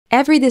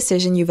every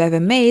decision you've ever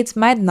made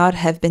might not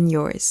have been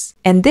yours.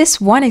 And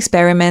this one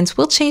experiment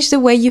will change the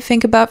way you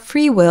think about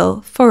free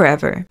will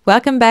forever.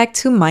 Welcome back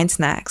to Mind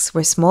Snacks,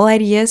 where small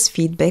ideas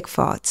feed big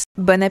thoughts.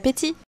 Bon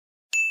appétit!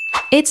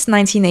 It's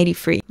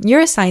 1983.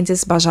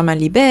 Neuroscientist Benjamin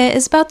Libet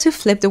is about to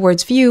flip the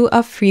world's view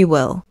of free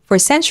will. For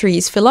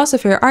centuries,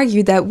 philosophers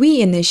argued that we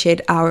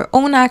initiate our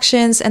own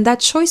actions and that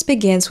choice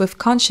begins with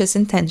conscious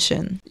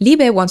intention.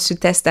 Libet wants to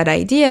test that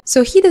idea,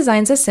 so he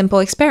designs a simple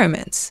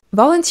experiment.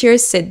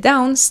 Volunteers sit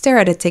down, stare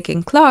at a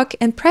ticking clock,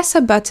 and press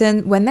a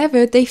button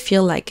whenever they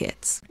feel like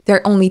it.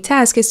 Their only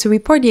task is to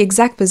report the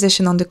exact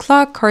position on the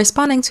clock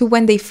corresponding to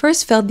when they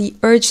first felt the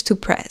urge to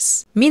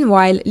press.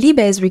 Meanwhile,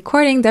 Libet is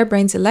recording their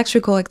brain's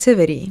electrical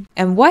activity.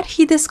 And what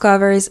he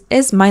discovers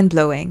is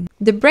mind-blowing.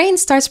 The brain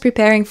starts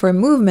preparing for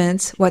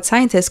movement, what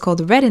scientists call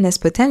the readiness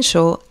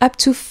potential, up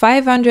to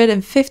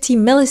 550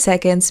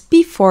 milliseconds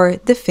before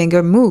the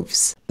finger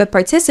moves. But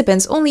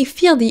participants only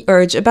feel the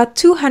urge about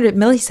 200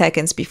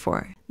 milliseconds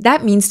before.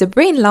 That means the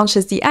brain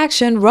launches the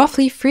action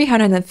roughly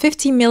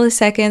 350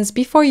 milliseconds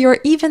before you're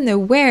even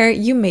aware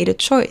you made a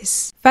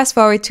choice. Fast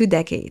forward 2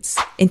 decades.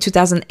 In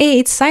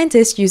 2008,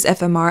 scientists used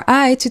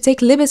fMRI to take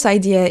Libet's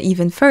idea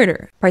even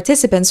further.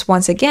 Participants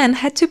once again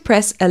had to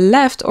press a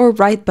left or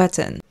right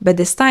button, but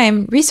this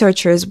time,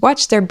 researchers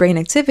watched their brain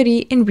activity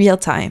in real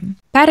time.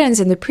 Patterns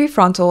in the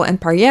prefrontal and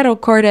parietal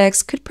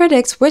cortex could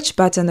predict which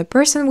button a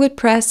person would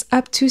press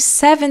up to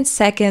 7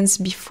 seconds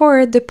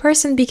before the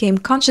person became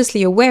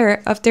consciously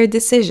aware of their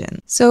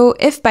decision. So,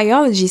 if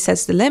biology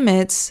sets the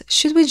limits,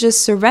 should we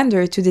just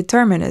surrender to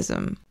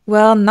determinism?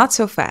 Well, not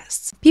so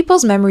fast.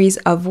 People's memories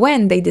of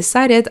when they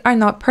decided are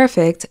not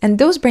perfect, and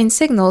those brain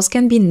signals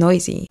can be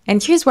noisy.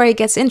 And here's where it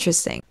gets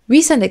interesting.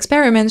 Recent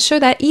experiments show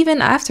that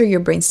even after your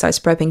brain starts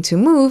prepping to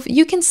move,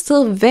 you can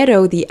still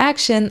veto the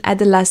action at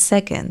the last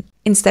second.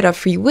 Instead of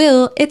free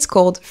will, it's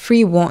called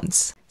free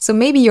wants. So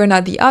maybe you're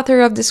not the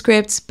author of the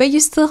script, but you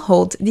still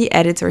hold the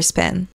editor's pen.